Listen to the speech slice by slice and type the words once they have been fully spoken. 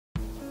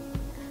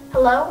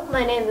Hello,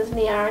 my name is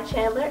Niara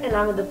Chandler and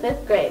I'm in the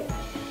 5th grade.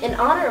 In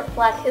honor of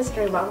Black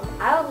History Month,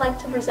 I would like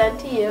to present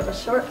to you a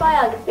short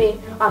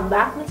biography on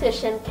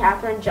mathematician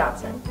Katherine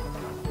Johnson.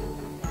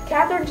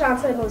 Katherine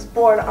Johnson was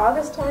born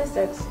August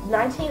 26,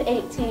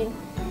 1918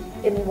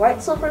 in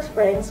White Sulphur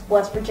Springs,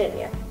 West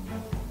Virginia.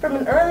 From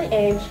an early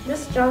age,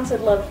 Miss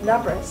Johnson loved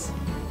numbers.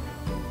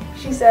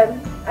 She said,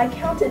 "I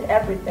counted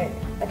everything.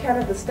 I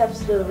counted the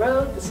steps to the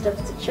road, the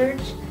steps to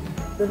church,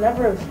 the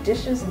number of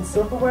dishes and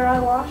silverware I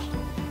washed.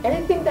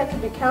 Anything that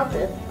could be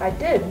counted, I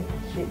did,"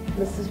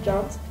 Mrs.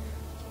 Johnson.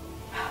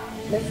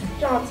 Mrs.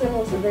 Johnson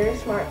was a very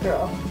smart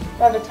girl.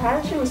 By the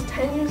time she was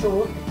 10 years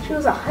old, she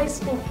was a high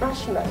school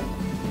freshman.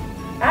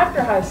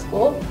 After high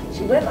school,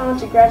 she went on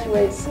to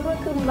graduate summa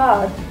cum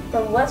laude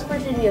from West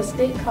Virginia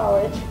State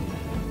College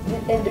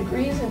in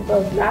degrees in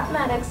both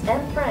mathematics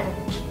and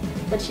French,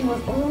 but she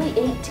was only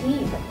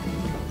 18.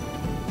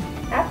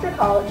 After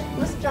college,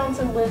 Miss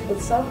Johnson lived what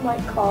some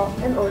might call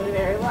an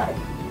ordinary life.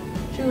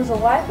 She was a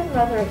wife and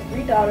mother of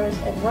 3 daughters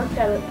and worked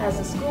as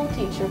a school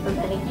teacher for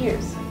many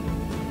years.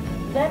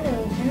 Then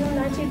in June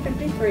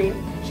 1953,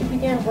 she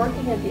began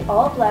working at the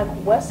all-black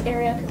West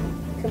Area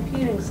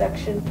Computing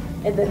Section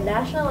in the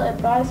National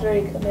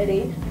Advisory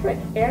Committee for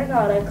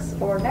Aeronautics,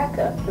 or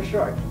NACA for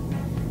short.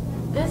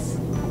 This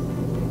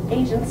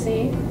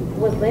agency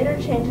would later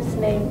change its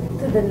name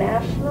to the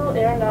National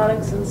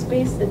Aeronautics and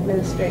Space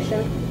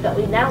Administration that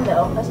we now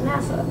know as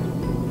NASA.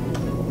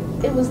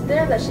 It was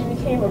there that she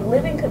became a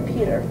living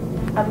computer,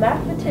 a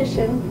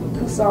mathematician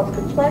who solved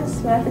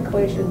complex math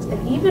equations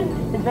and even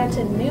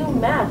invented new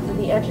math for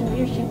the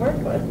engineers she worked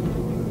with.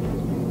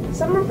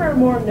 Some of her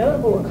more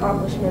notable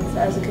accomplishments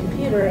as a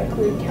computer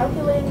include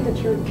calculating the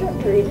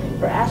trajectory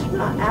for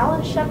astronaut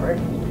Alan Shepard,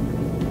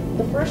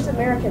 the first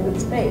American in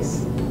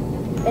space.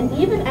 And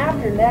even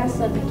after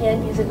NASA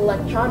began using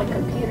electronic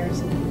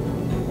computers,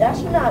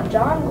 astronaut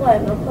John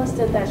Glenn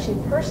requested that she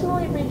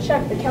personally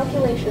recheck the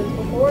calculations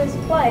before his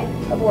flight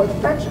aboard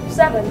Friendship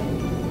 7,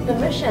 the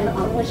mission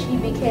on which he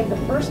became the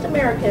first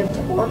American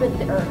to orbit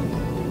the Earth.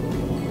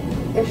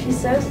 "If she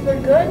says they're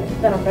good,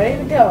 then I'm ready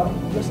to go,"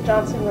 Miss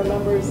Johnson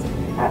remembers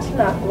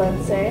astronaut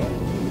Glenn saying.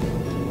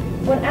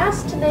 When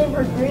asked to name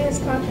her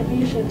greatest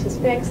contribution to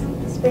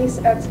space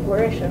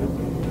exploration,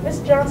 Miss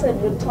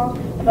Johnson would talk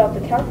about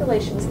the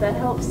calculations that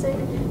helped sync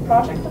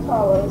Project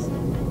Apollo's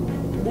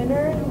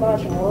lunar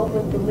module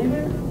with the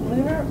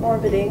Lunar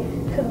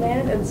Orbiting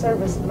Command and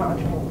Service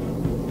Module.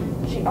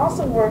 She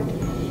also worked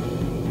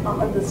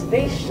on the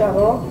Space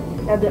Shuttle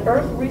and the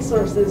Earth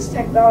Resources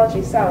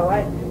Technology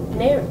Satellite,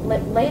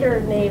 later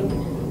named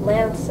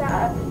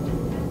Landsat,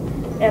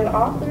 and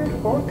authored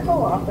or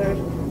co-authored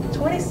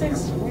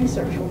 26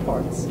 research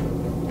reports.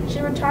 She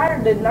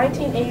retired in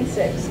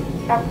 1986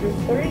 after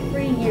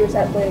 33 years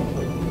at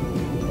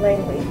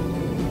Langley.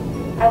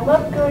 "I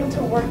love going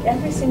to work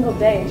every single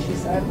day," she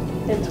said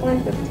in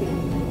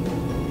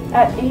 2015.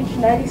 At age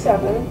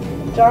 97,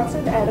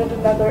 Johnson added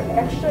another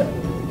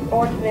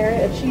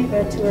extraordinary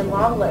achievement to her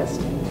long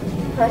list.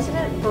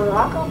 President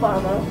Barack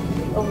Obama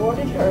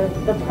awarded her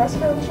the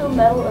Presidential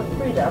Medal of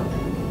Freedom,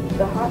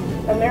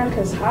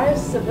 America's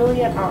highest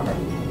civilian honor.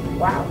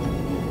 Wow.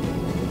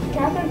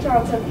 Katherine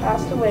Johnson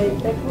passed away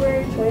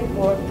February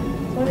 24,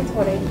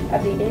 2020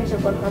 at the age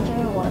of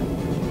 101.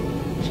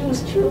 She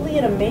was truly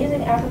an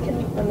amazing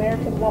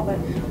African-American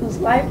woman whose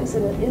life is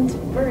an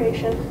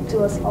inspiration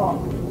to us all.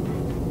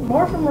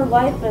 More from her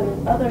life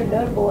and other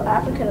notable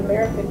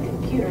African-American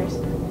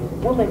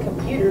women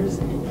computers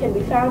can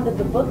be found in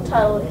the book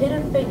titled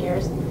Hidden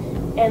Figures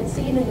and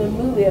seen in the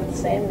movie of the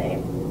same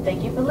name.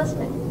 Thank you for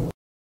listening.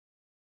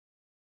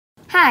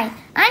 Hi,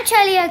 I'm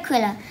Charlie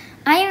Aquila.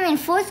 I am in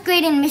 4th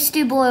grade in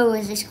Mr.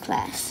 Borow's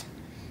class.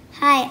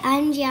 Hi,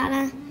 I'm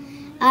Gianna.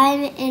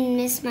 I'm in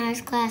Miss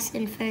Mars' class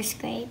in 1st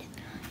grade.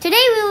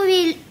 Today we will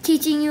be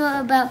teaching you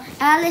about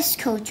Alice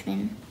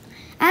Coachman.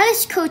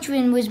 Alice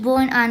Coachman was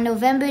born on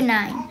November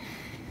 9,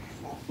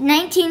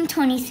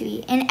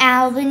 1923 in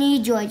Albany,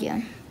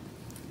 Georgia.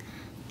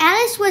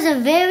 Alice was a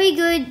very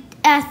good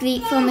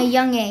athlete from a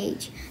young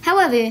age.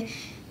 However,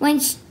 when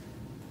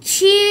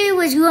she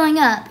was growing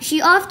up,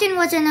 she often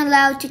wasn't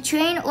allowed to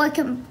train or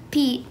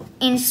compete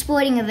in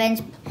sporting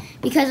events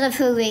because of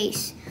her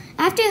race.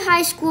 After a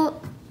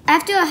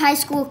high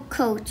school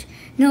coach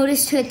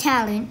noticed her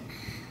talent,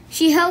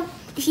 he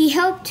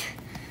helped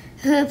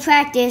her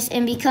practice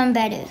and become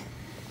better.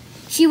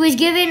 She was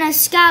given a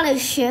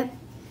scholarship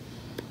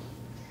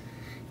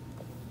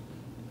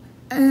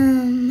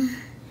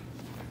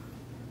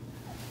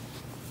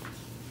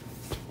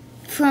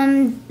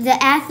from the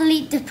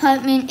athlete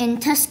department in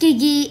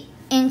Tuskegee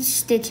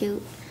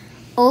Institute.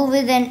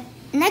 Over the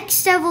next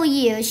several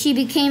years, she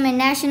became a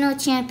national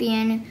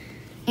champion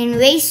in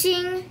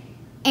racing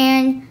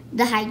and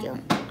the high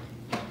jump.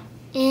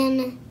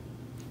 In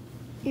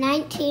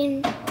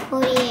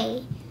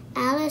 1948,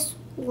 Alice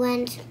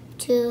went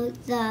to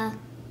the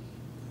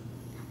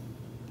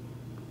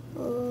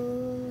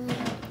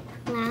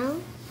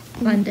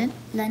London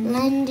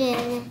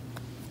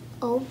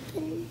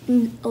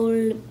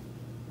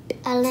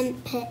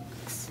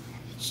Olympics.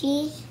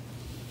 She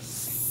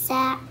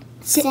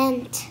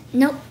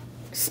Nope.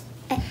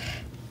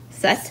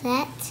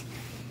 set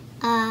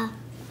a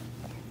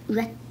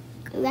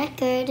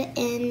record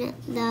in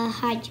the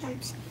high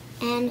jumps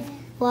and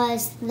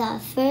was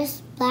the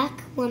first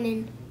black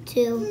woman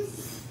to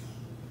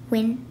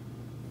Win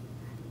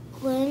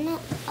win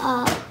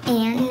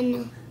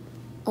an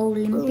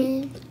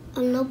Olympic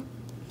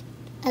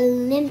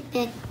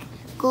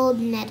gold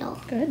medal.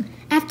 Good.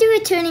 After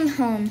returning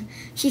home,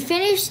 she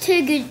finished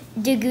her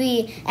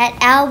degree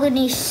at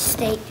Albany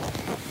State.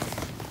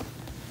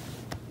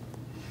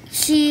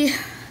 She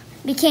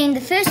became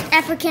the first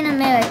African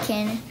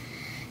American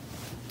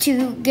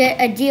to get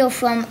a deal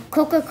from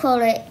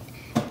Coca-Cola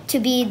to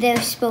be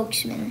their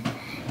spokesman.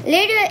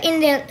 Later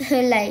in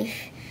her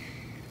life,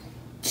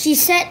 she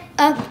set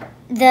up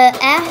the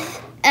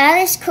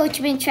Alice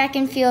Coachman Track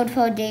and Field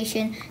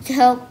Foundation to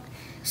help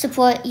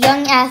support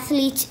young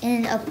athletes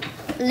and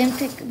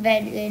Olympic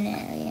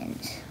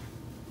veterinarians.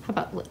 How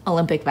about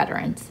Olympic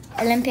veterans?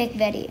 Olympic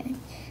veterans.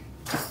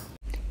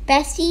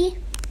 Bessie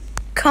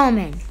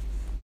Coleman.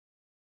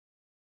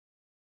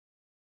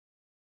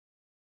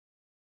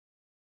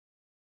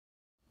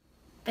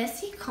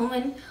 Bessie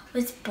Coleman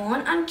was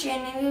born on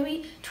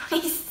January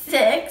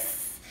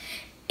 26,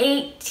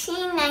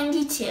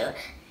 1892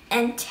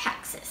 in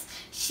Texas.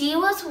 She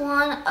was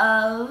one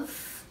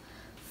of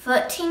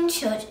 13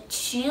 children.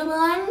 She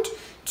learned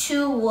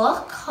to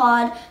work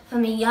hard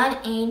from a young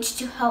age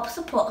to help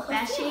support her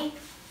family. Bessie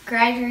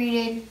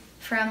graduated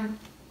from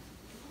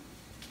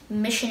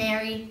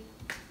Missionary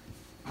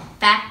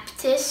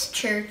Baptist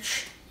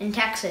Church in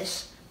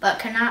Texas, but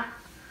could not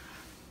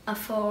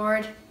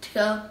afford to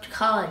go to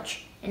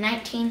college. In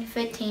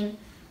 1915,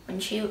 when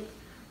she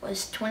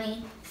was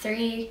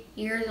 23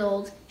 years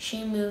old,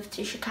 she moved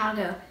to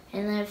Chicago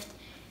and lived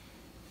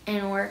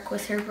and worked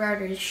with her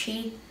brothers.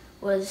 She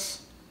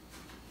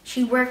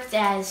worked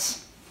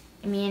as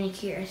a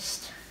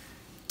manicurist.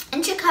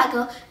 In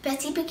Chicago,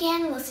 Bessie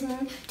began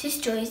listening to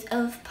stories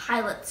of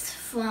pilots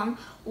from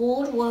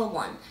World War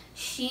I.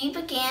 She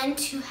began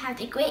to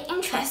have a great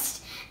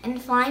interest in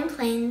flying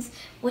planes,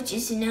 which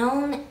is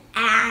known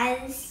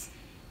as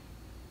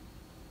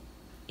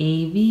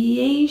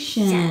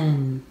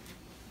Aviation.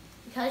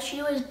 Because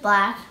she was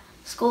black,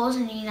 schools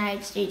in the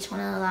United States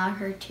wouldn't allow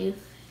her to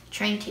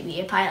train to be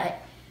a pilot.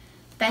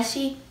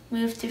 Bessie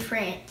moved to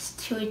France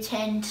to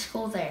attend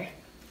school there.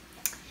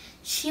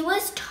 She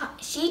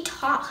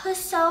taught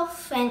herself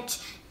French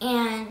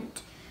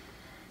and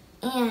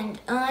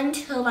earned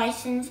her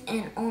license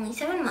in only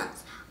 7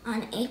 months.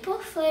 On April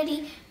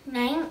 30,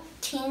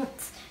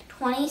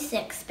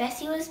 1926,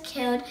 Bessie was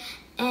killed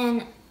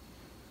in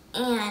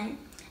an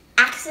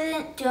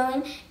accident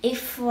during a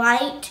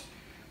flight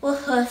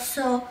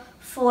rehearsal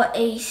for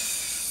a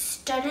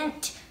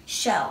student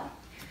show.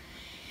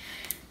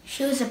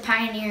 She was a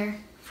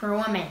pioneer for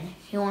women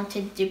who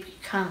wanted to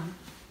become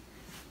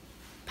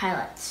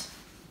pilots.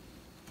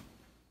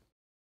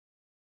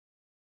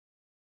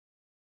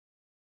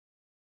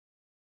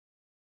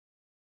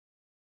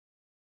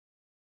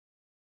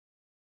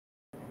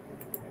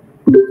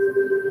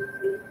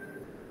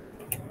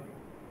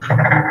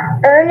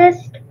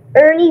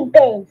 Ernie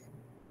Banks,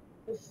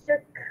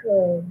 Mr.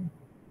 Code.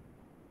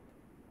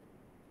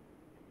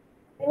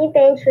 Ernie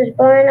Banks was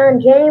born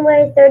on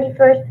January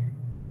 31st,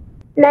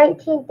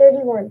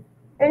 1931.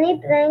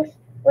 Ernie Banks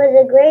was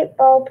a great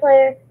ball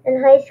player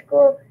in high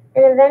school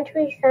and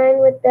eventually signed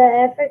with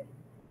the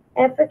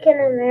African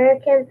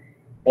American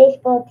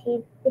baseball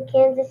team, the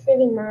Kansas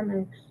City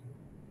Monarchs.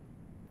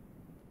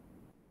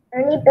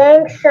 Ernie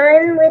Banks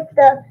signed with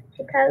the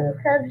Chicago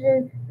Cubs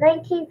in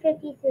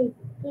 1953.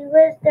 He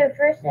was their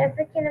first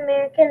African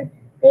American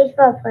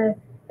baseball player.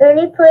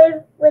 Ernie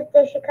played with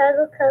the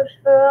Chicago Cubs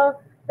for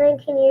all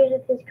 19 years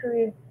of his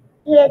career.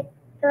 He had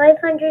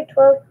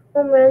 512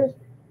 home runs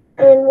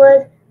and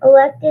was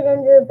elected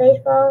into the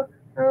Baseball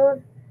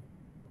Hall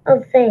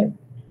of Fame.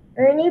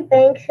 Ernie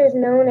Banks is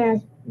known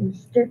as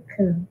Mr.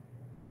 Code.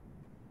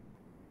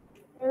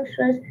 Banks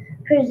was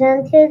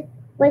presented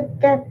with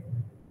the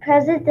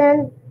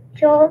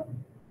Presidential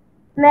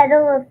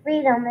Medal of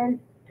Freedom in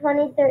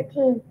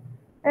 2013.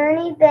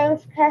 Ernie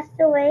Banks passed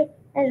away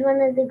as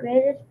one of the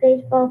greatest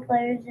baseball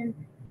players in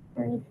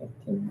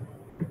 2015.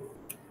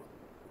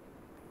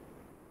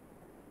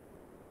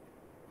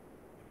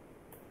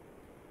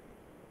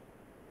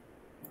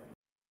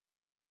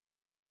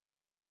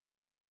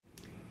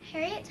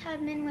 Harriet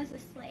Tubman was a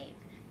slave.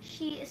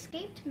 She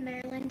escaped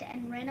Maryland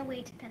and ran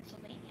away to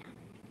Pennsylvania.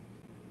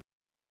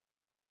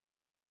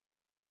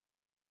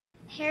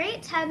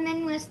 Harriet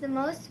Tubman was the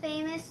most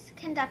famous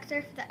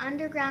conductor for the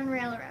Underground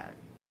Railroad.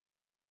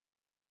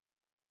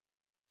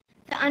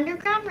 The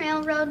Underground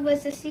Railroad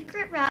was a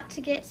secret route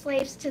to get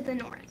slaves to the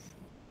north.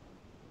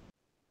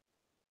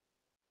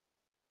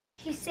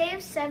 She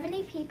saved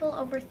 70 people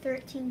over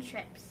 13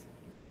 trips.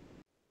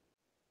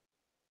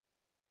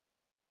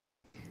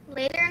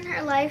 Later in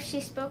her life,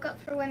 she spoke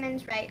up for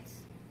women's rights.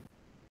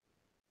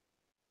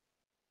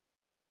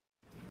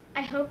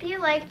 I hope you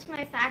liked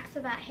my facts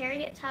about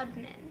Harriet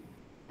Tubman.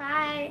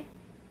 Bye.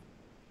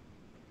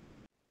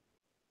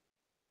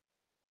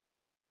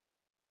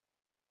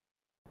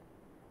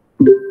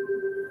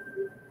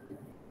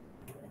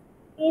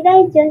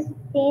 Rita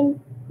Josephine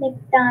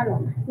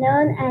McDonald,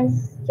 known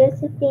as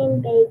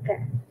Josephine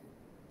Baker.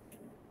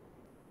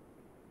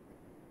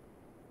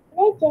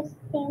 Rita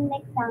Josephine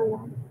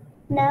McDonald,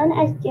 known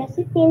as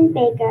Josephine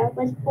Baker,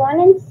 was born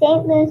in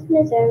St. Louis,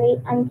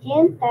 Missouri on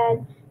June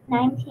 3,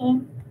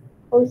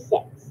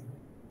 1906.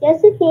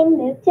 Josephine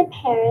moved to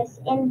Paris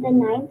in the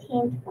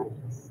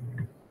 1920s.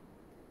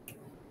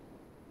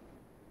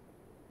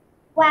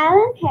 While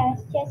in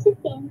Paris,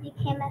 Josephine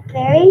became a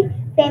very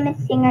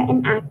famous singer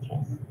and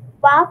actress.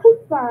 While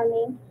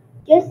performing,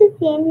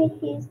 Josephine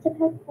refused to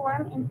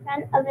perform in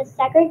front of a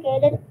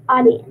segregated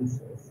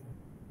audiences.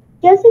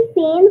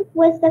 Josephine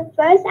was the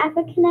first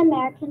African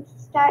American to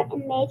star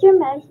in major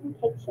motion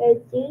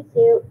picture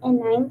Zuzu in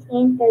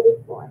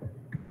 1934.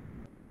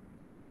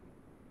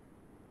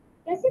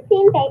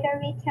 Josephine Baker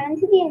returned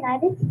to the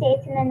United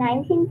States in the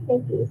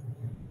 1950s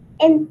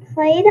and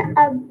played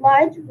a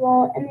large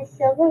role in the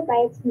civil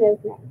rights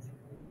movement.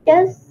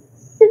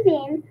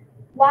 Josephine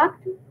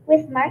walked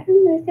with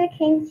Martin Luther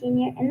King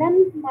Jr. in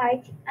the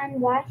March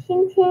on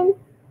Washington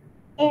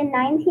in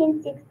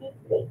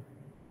 1963.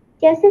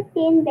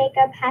 Josephine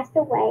Baker passed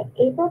away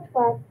April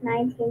 12,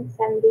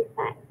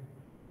 1975.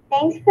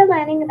 Thanks for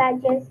learning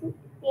about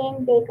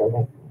Josephine Baker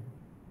with me.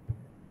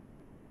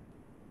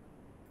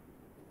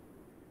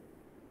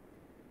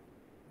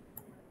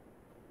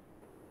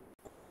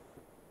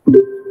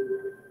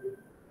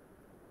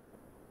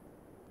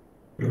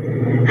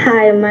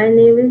 Hi, my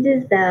name is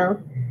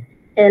Giselle,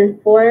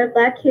 and for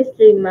Black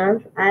History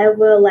Month, I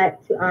would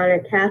like to honor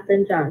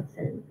Katherine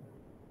Johnson.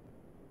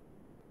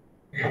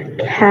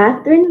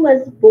 Katherine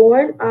was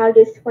born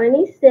August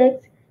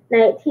 26,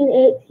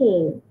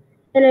 1918.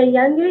 In her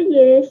younger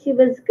years, she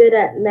was good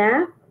at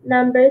math,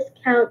 numbers,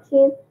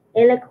 counting,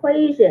 and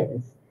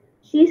equations.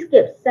 She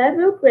skipped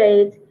several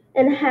grades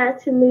and had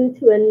to move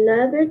to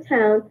another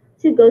town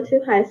to go to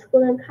high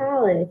school and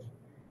college.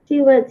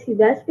 She went to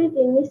West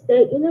Virginia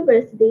State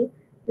University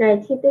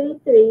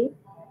 1933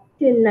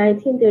 to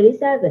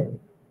 1937,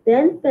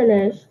 then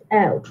finished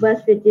at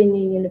West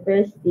Virginia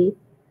University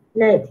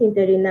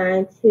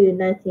 1939 to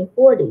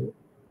 1940.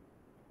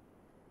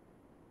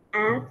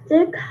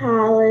 After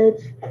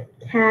college,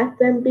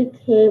 Katherine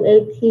became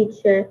a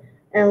teacher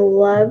and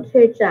loved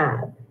her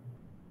job.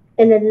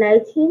 In the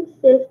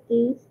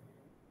 1950s,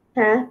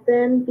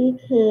 Katherine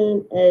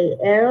became an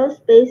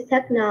aerospace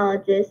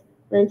technologist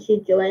when she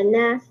joined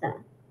NASA.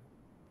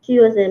 She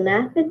was a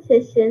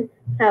mathematician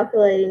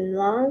calculating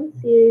long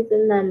series of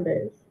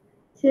numbers.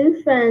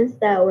 Two friends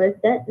that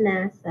worked at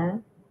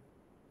NASA.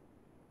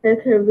 Her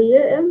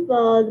career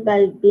involved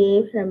by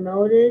being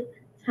promoted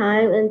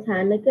time and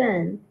time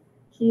again.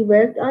 She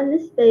worked on the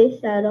space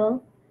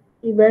shuttle.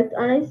 She worked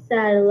on a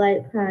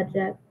satellite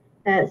project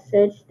that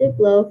searched the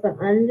globe for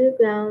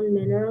underground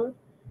minerals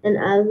and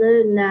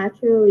other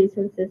natural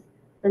resources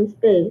from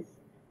space.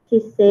 She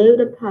saved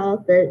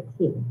Apollo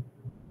 13.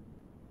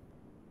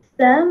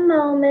 Some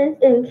moments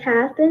in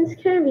Katherine's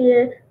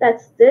career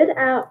that stood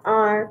out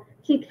are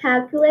she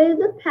calculated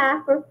the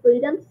path for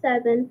Freedom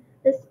 7,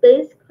 the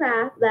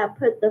spacecraft that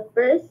put the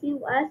first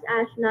U.S.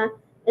 astronaut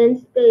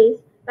in space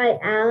by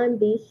Alan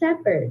B.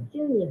 Shepard,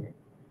 Jr.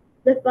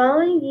 The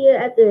following year,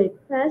 at the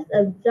request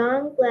of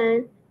John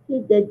Glenn, he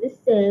did the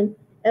same.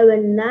 It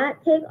would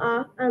not take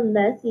off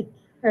unless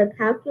her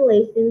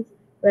calculations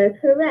were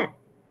correct.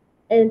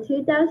 In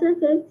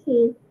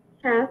 2015,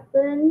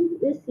 Katherine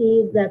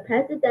received the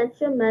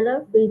Presidential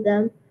Medal of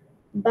Freedom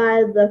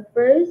by the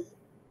first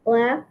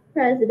Black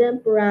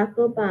President Barack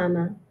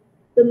Obama.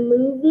 The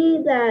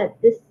movie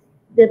that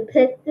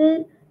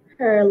depicted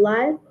her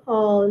life,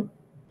 called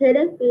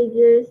Hidden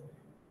Figures,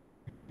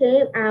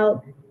 came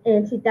out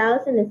in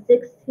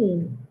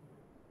 2016.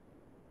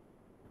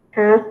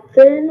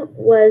 Katherine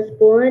was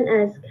born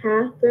as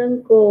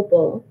Katherine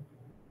Goebel.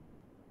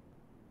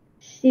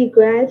 She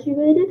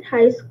graduated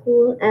high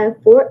school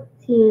at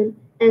 14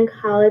 and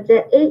college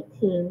at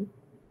 18.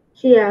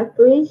 She had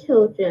 3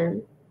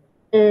 children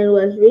and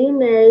was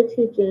remarried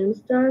to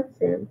James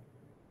Johnson.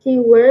 She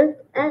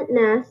worked at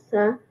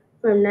NASA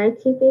from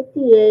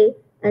 1958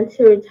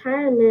 until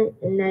retirement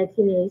in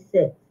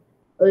 1986. It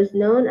was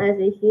known as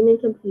a human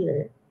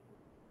computer.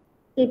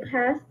 She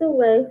passed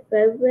away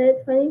February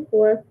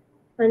 24,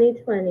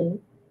 2020.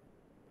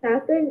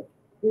 Katherine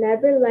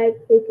never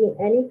liked taking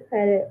any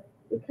credit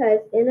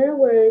because, in her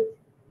words,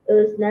 it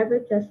was never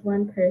just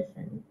one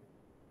person.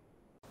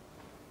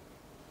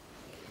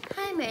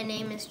 Hi, my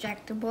name is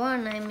Jack DeBoer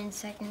and I'm in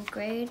 2nd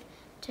grade.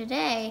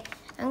 Today,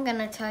 I'm going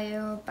to tell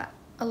you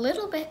a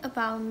little bit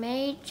about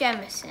Mae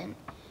Jemison.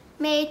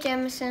 Mae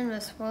Jemison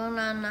was born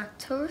on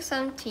October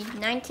 17,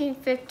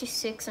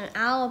 1956 in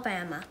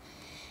Alabama.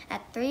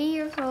 At 3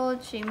 years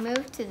old, she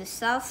moved to the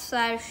south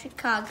side of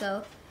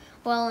Chicago.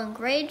 While in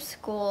grade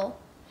school,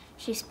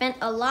 she spent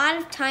a lot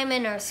of time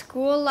in her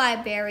school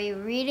library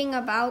reading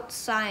about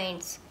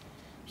science.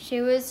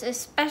 She was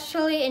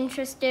especially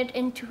interested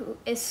into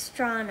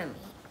astronomy.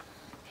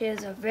 She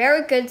was a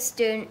very good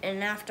student,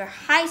 and after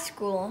high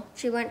school,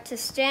 she went to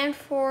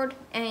Stanford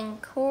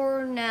and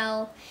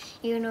Cornell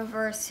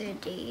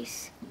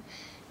universities.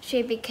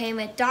 She became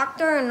a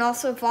doctor and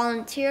also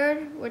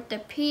volunteered with the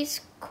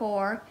Peace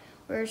Corps,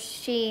 where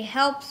she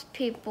helps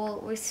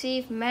people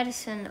receive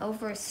medicine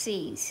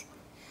overseas.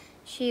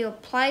 She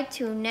applied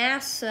to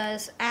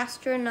NASA's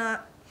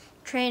astronaut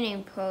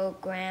training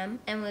program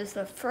and was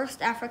the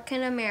first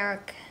African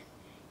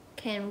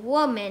American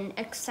woman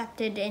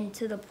accepted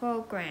into the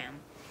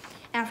program.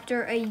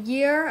 After a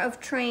year of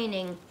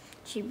training,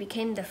 she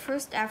became the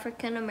first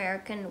African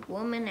American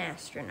woman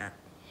astronaut.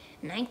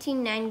 In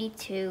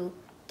 1992,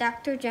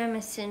 Dr.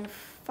 Jemison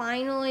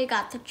finally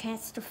got the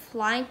chance to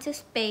fly into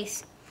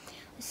space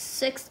with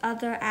 6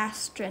 other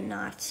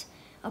astronauts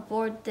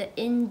aboard the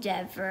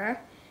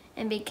Endeavour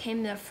and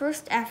became the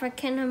first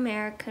African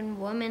American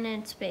woman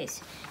in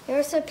space.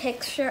 Here's a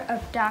picture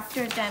of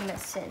Dr.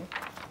 Jemison.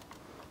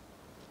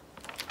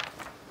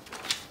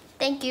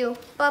 Thank you.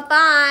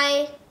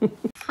 Bye-bye.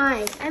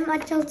 Hi, I'm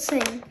Achal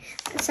Singh.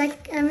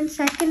 I'm in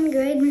 2nd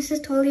grade,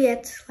 Mrs.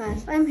 Toliette's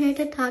class. I'm here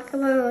to talk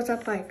about Rosa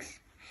Parks.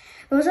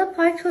 Rosa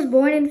Parks was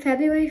born on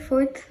February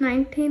 4th,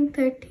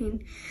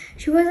 1913.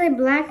 She was a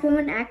black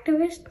woman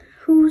activist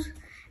whose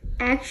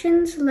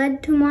actions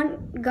led to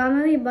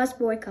Montgomery bus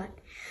boycott.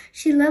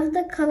 She loved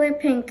the color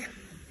pink.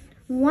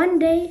 One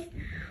day,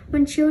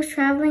 when she was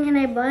traveling in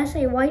a bus,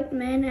 a white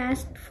man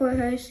asked for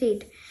her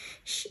seat,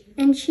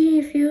 and she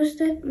refused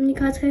it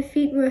because her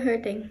feet were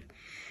hurting.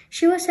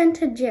 She was sent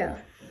to jail.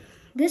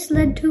 This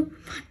led to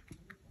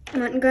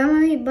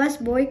Montgomery bus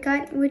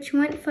boycott, which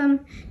went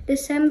from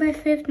December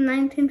 5th,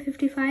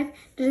 1955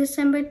 to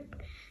December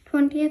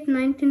 20th,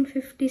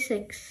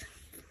 1956.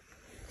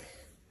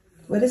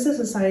 What is a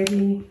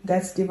society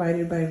that's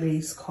divided by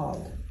race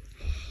called?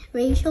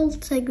 Racial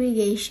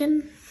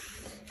segregation.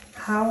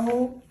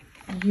 How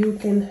you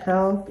can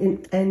help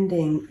in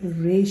ending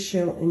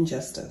racial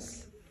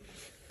injustice?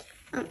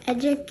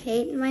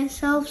 Educate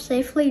myself,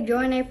 safely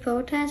join a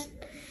protest,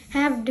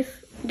 have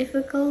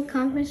difficult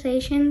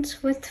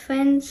conversations with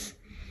friends,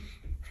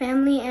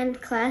 family,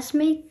 and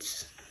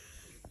classmates.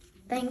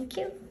 Thank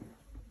you.